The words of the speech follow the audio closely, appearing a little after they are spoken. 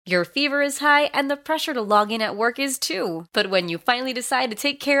Your fever is high and the pressure to log in at work is too. But when you finally decide to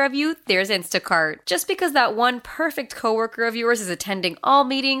take care of you, there's Instacart. Just because that one perfect coworker of yours is attending all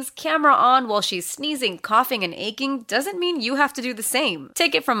meetings, camera on while she's sneezing, coughing, and aching, doesn't mean you have to do the same.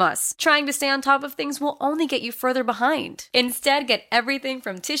 Take it from us. Trying to stay on top of things will only get you further behind. Instead, get everything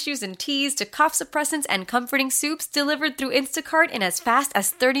from tissues and teas to cough suppressants and comforting soups delivered through Instacart in as fast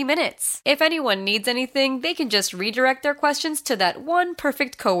as 30 minutes. If anyone needs anything, they can just redirect their questions to that one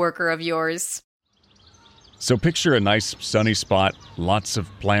perfect coworker of yours. So picture a nice sunny spot, lots of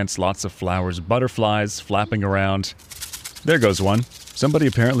plants, lots of flowers, butterflies flapping around. There goes one. Somebody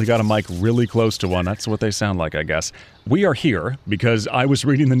apparently got a mic really close to one. That's what they sound like, I guess. We are here because I was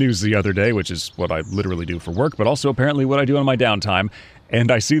reading the news the other day, which is what I literally do for work, but also apparently what I do on my downtime.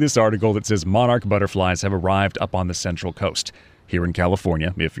 And I see this article that says monarch butterflies have arrived up on the Central Coast here in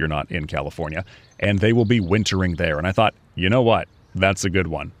California, if you're not in California, and they will be wintering there. And I thought, you know what? That's a good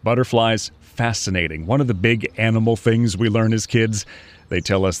one. Butterflies, fascinating. One of the big animal things we learn as kids. They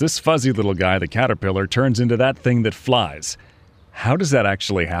tell us this fuzzy little guy, the caterpillar, turns into that thing that flies. How does that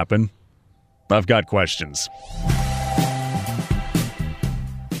actually happen? I've got questions.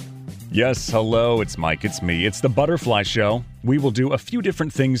 Yes, hello, it's Mike, it's me. It's the Butterfly Show. We will do a few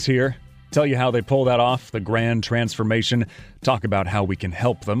different things here. Tell you how they pull that off, the grand transformation, talk about how we can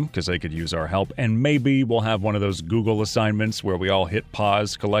help them, because they could use our help, and maybe we'll have one of those Google assignments where we all hit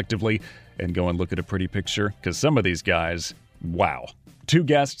pause collectively and go and look at a pretty picture, because some of these guys, wow. 2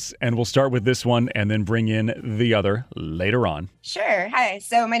 guests, and we'll start with this one and then bring in the other later on. Sure. Hi.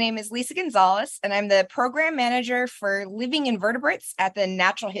 So my name is Lisa Gonzalez, and I'm the program manager for living invertebrates at the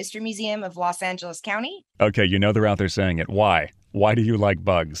Natural History Museum of Los Angeles County. Okay, you know they're out there saying it. Why? Why do you like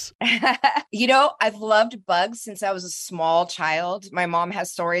bugs? I've loved bugs since I was a small child. My mom has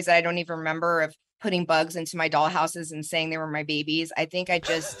stories that I don't even remember of putting bugs into my dollhouses and saying they were my babies. I think I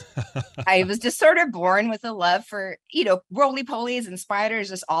was just sort of born with a love for, roly-polies and spiders,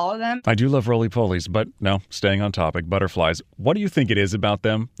 just all of them. I do love roly-polies, but no, staying on topic, butterflies. What do you think it is about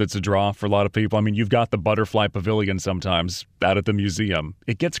them that's a draw for a lot of people? I mean, you've got the butterfly pavilion sometimes out at the museum.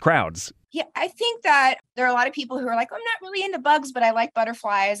 It gets crowds. Yeah, I think that there are a lot of people who are like, I'm not really into bugs, but I like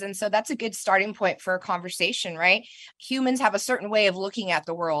butterflies. And so that's a good starting point for a conversation, right? Humans have a certain way of looking at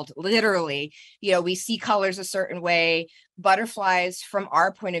the world, literally. We see colors a certain way. Butterflies, from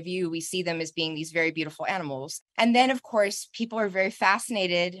our point of view, we see them as being these very beautiful animals. And then, of course, people are very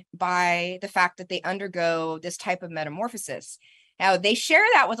fascinated by the fact that they undergo this type of metamorphosis. Now, they share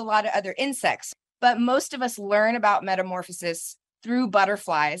that with a lot of other insects, but most of us learn about metamorphosis through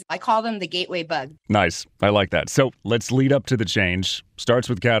butterflies. I call them the gateway bug. Nice. I like that. So let's lead up to the change. Starts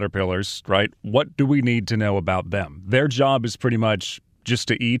with caterpillars, right? What do we need to know about them? Their job is pretty much just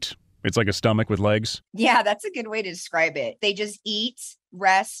to eat. It's like a stomach with legs. Yeah, that's a good way to describe it. They just eat,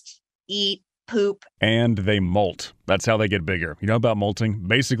 rest, eat, poop. And they molt. That's how they get bigger. You know about molting?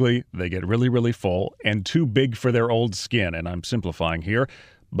 Basically, they get really, really full and too big for their old skin. And I'm simplifying here,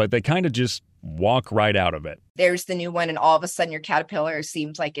 but they kind of just walk right out of it. There's the new one, and all of a sudden your caterpillar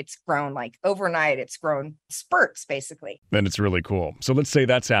seems like it's grown like overnight. It's grown spurts, basically. And it's really cool. So let's say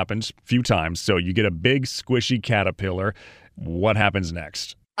that's happened a few times. So you get a big squishy caterpillar. What happens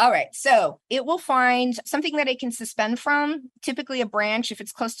next? All right. So it will find something that it can suspend from, typically a branch. If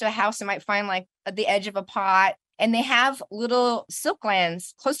it's close to a house, it might find like at the edge of a pot. And they have little silk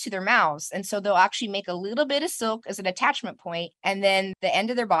glands close to their mouths. And so they'll actually make a little bit of silk as an attachment point. And then the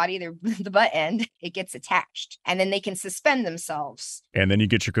end of their body, the butt end, it gets attached. And then they can suspend themselves. And then you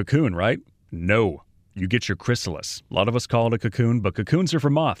get your cocoon, right? No. You get your chrysalis. A lot of us call it a cocoon, but cocoons are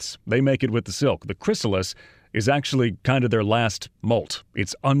for moths. They make it with the silk. The chrysalis is actually kind of their last molt.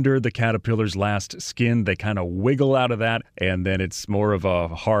 It's under the caterpillar's last skin. They kind of wiggle out of that, and then it's more of a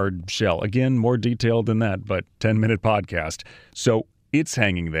hard shell. Again, more detailed than that, but 10-minute podcast. So it's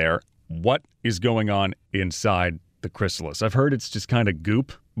hanging there. What is going on inside the chrysalis? I've heard it's just kind of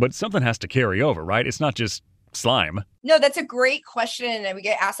goop, but something has to carry over, right? It's not just slime. No, that's a great question. And we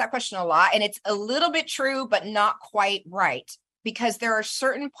get asked that question a lot. And it's a little bit true, but not quite right. Because there are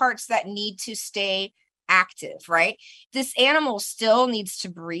certain parts that need to stay active, right? This animal still needs to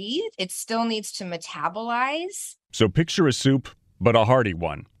breathe. It still needs to metabolize. So picture a soup, but a hearty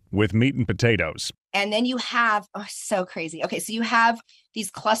one with meat and potatoes. And then you have, so crazy. Okay, so you have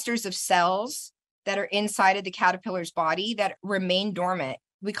these clusters of cells that are inside of the caterpillar's body that remain dormant.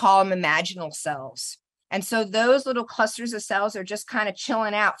 We call them imaginal cells. And so those little clusters of cells are just kind of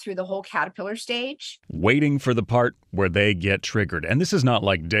chilling out through the whole caterpillar stage. Waiting for the part where they get triggered. And this is not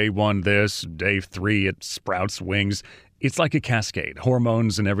like day 1 this, day 3 it sprouts wings. It's like a cascade,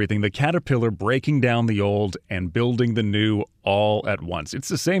 hormones and everything. The caterpillar breaking down the old and building the new all at once. It's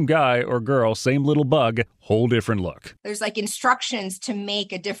the same guy or girl, same little bug, whole different look. There's like instructions to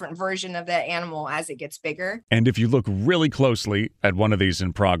make a different version of that animal as it gets bigger. And if you look really closely at one of these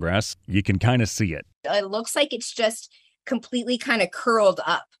in progress, you can kind of see it. It looks like it's just completely kind of curled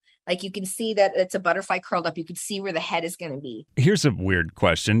up. Like you can see that it's a butterfly curled up. You can see where the head is going to be. Here's a weird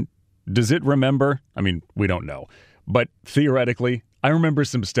question. Does it remember? I mean, we don't know. But theoretically, I remember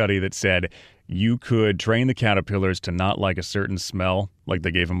some study that said you could train the caterpillars to not like a certain smell, like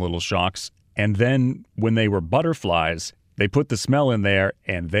they gave them little shocks. And then when they were butterflies, they put the smell in there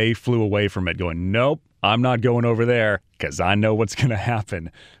and they flew away from it going, nope, I'm not going over there because I know what's going to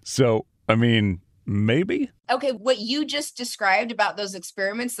happen. So, I mean, maybe? Okay, what you just described about those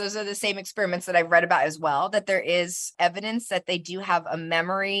experiments, those are the same experiments that I've read about as well, that there is evidence that they do have a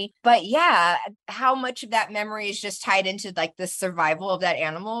memory. But yeah, how much of that memory is just tied into like the survival of that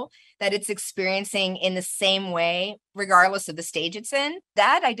animal that it's experiencing in the same way, regardless of the stage it's in?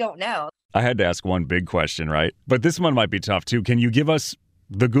 That I don't know. I had to ask one big question, right? But this one might be tough too. Can you give us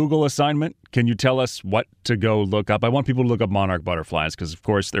the Google assignment? Can you tell us what to go look up? I want people to look up monarch butterflies because, of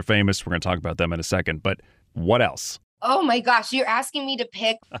course, they're famous. We're going to talk about them in a second. But what else? Oh my gosh, you're asking me to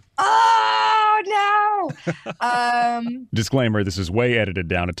pick. Oh no. Disclaimer, this is way edited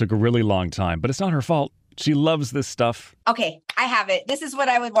down. It took a really long time, but it's not her fault. She loves this stuff. Okay, I have it. This is what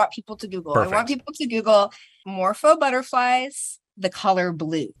I would want people to Google. Perfect. I want people to Google Morpho butterflies, the color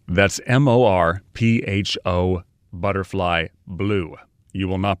blue. That's MORPHO butterfly blue. You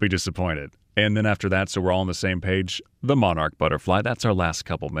will not be disappointed. And then after that, so we're all on the same page, the monarch butterfly. That's our last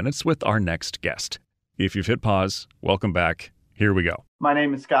couple minutes with our next guest. If you've hit pause, welcome back. Here we go. My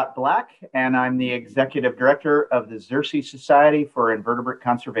name is Scott Black, and I'm the Executive Director of the Xerces Society for Invertebrate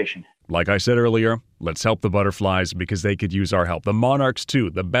Conservation. Like I said earlier, let's help the butterflies because they could use our help. The monarchs, too,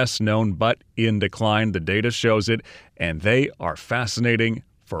 the best known, but in decline. The data shows it, and they are fascinating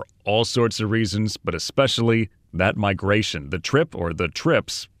for all sorts of reasons, but especially that migration, the trip or the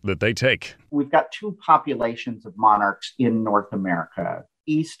trips that they take. We've got two populations of monarchs in North America,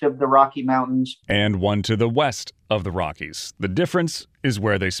 east of the Rocky Mountains. And one to the west of the Rockies. The difference is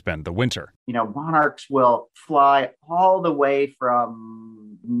where they spend the winter. You know, monarchs will fly all the way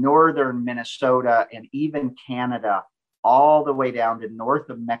from northern Minnesota and even Canada, all the way down to north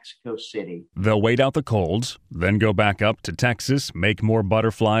of Mexico City. They'll wait out the cold, then go back up to Texas, make more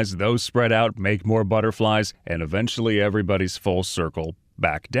butterflies, those spread out, make more butterflies, and eventually everybody's full circle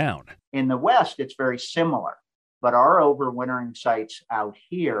back down. In the West, it's very similar, but our overwintering sites out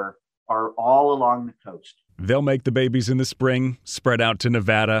here are all along the coast. They'll make the babies in the spring, spread out to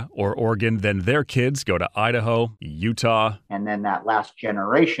Nevada or Oregon, then their kids go to Idaho, Utah. And then that last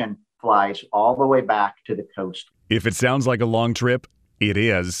generation flies all the way back to the coast. If it sounds like a long trip, it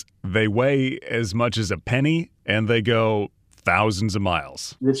is. They weigh as much as a penny, and they go thousands of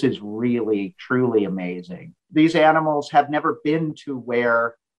miles. This is really, truly amazing. These animals have never been to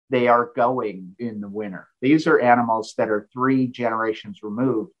where they are going in the winter. These are animals that are 3 generations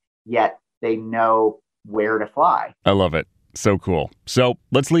removed, yet they know where to fly. I love it. So cool. So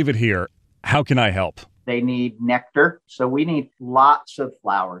let's leave it here. How can I help? They need nectar, so we need lots of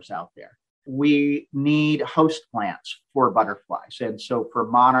flowers out there. We need host plants for butterflies. And so for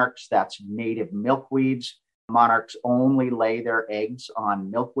monarchs, that's native milkweeds. Monarchs only lay their eggs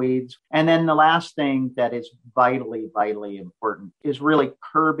on milkweeds. And then the last thing that is vitally, vitally important is really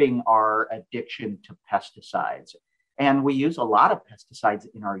curbing our addiction to pesticides. And we use a lot of pesticides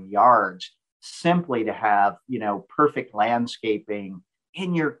in our yards simply to have, perfect landscaping.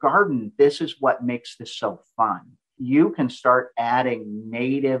 In your garden, this is what makes this so fun. You can start adding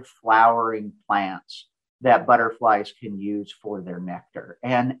native flowering plants that butterflies can use for their nectar.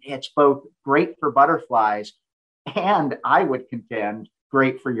 And it's both great for butterflies and, I would contend,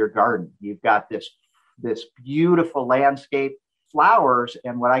 great for your garden. You've got this beautiful landscape, flowers,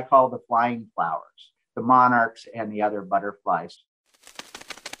 and what I call the flying flowers, the monarchs and the other butterflies.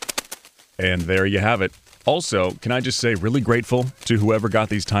 And there you have it. Also, can I just say, really grateful to whoever got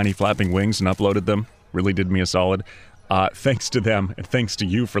these tiny flapping wings and uploaded them. Really did me a solid. Thanks to them, and thanks to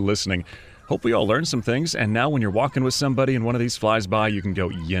you for listening. Hope we all learned some things, and now when you're walking with somebody and one of these flies by, you can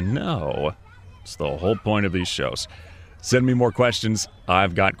go, it's the whole point of these shows. Send me more questions.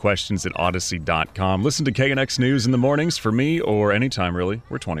 I've got questions at Odyssey.com. Listen to KNX News in the mornings for me, or anytime really.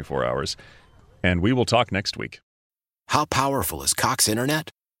 We're 24 hours. And we will talk next week. How powerful is Cox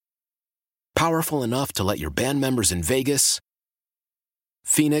Internet? Powerful enough to let your band members in Vegas,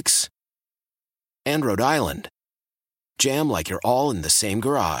 Phoenix, and Rhode Island jam like you're all in the same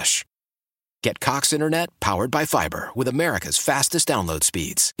garage. Get Cox Internet powered by fiber with America's fastest download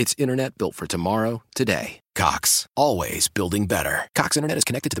speeds. It's internet built for tomorrow, today. Cox, always building better. Cox Internet is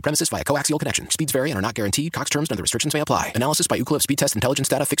connected to the premises via coaxial connection. Speeds vary and are not guaranteed. Cox terms and other restrictions may apply. Analysis by Ookla of Speed Test Intelligence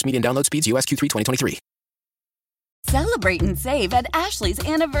Data. Fixed median download speeds. US Q3 2023. Celebrate and save at Ashley's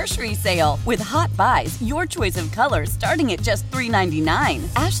Anniversary Sale. With Hot Buys, your choice of colors starting at just $3.99.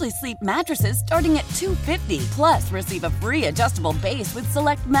 Ashley Sleep mattresses starting at $2.50. Plus, receive a free adjustable base with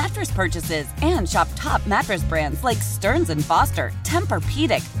select mattress purchases. And shop top mattress brands like Stearns & Foster,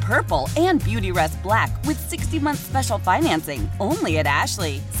 Tempur-Pedic, Purple, and Beautyrest Black with 60-month special financing. Only at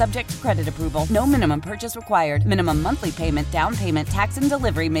Ashley. Subject to credit approval. No minimum purchase required. Minimum monthly payment, down payment, tax, and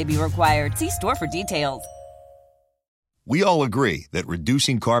delivery may be required. See store for details. We all agree that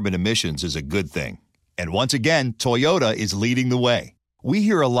reducing carbon emissions is a good thing. And once again, Toyota is leading the way. We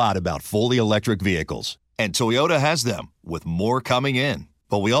hear a lot about fully electric vehicles, and Toyota has them, with more coming in.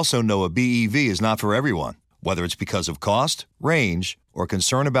 But we also know a BEV is not for everyone, whether it's because of cost, range, or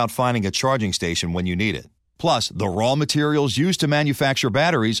concern about finding a charging station when you need it. Plus, the raw materials used to manufacture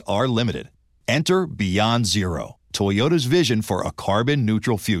batteries are limited. Enter Beyond Zero, Toyota's vision for a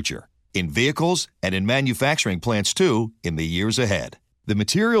carbon-neutral future. In vehicles and in manufacturing plants, too, in the years ahead. The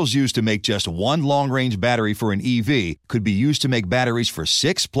materials used to make just one long-range battery for an EV could be used to make batteries for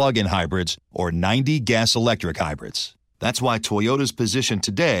 6 plug-in hybrids or 90 gas-electric hybrids. That's why Toyota's position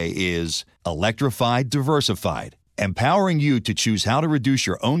today is electrified, diversified, empowering you to choose how to reduce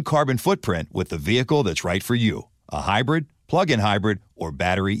your own carbon footprint with the vehicle that's right for you, a hybrid, plug-in hybrid, or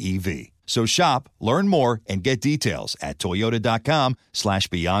battery EV. So shop, learn more, and get details at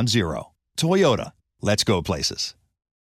toyota.com/beyond zero. Toyota, let's go places.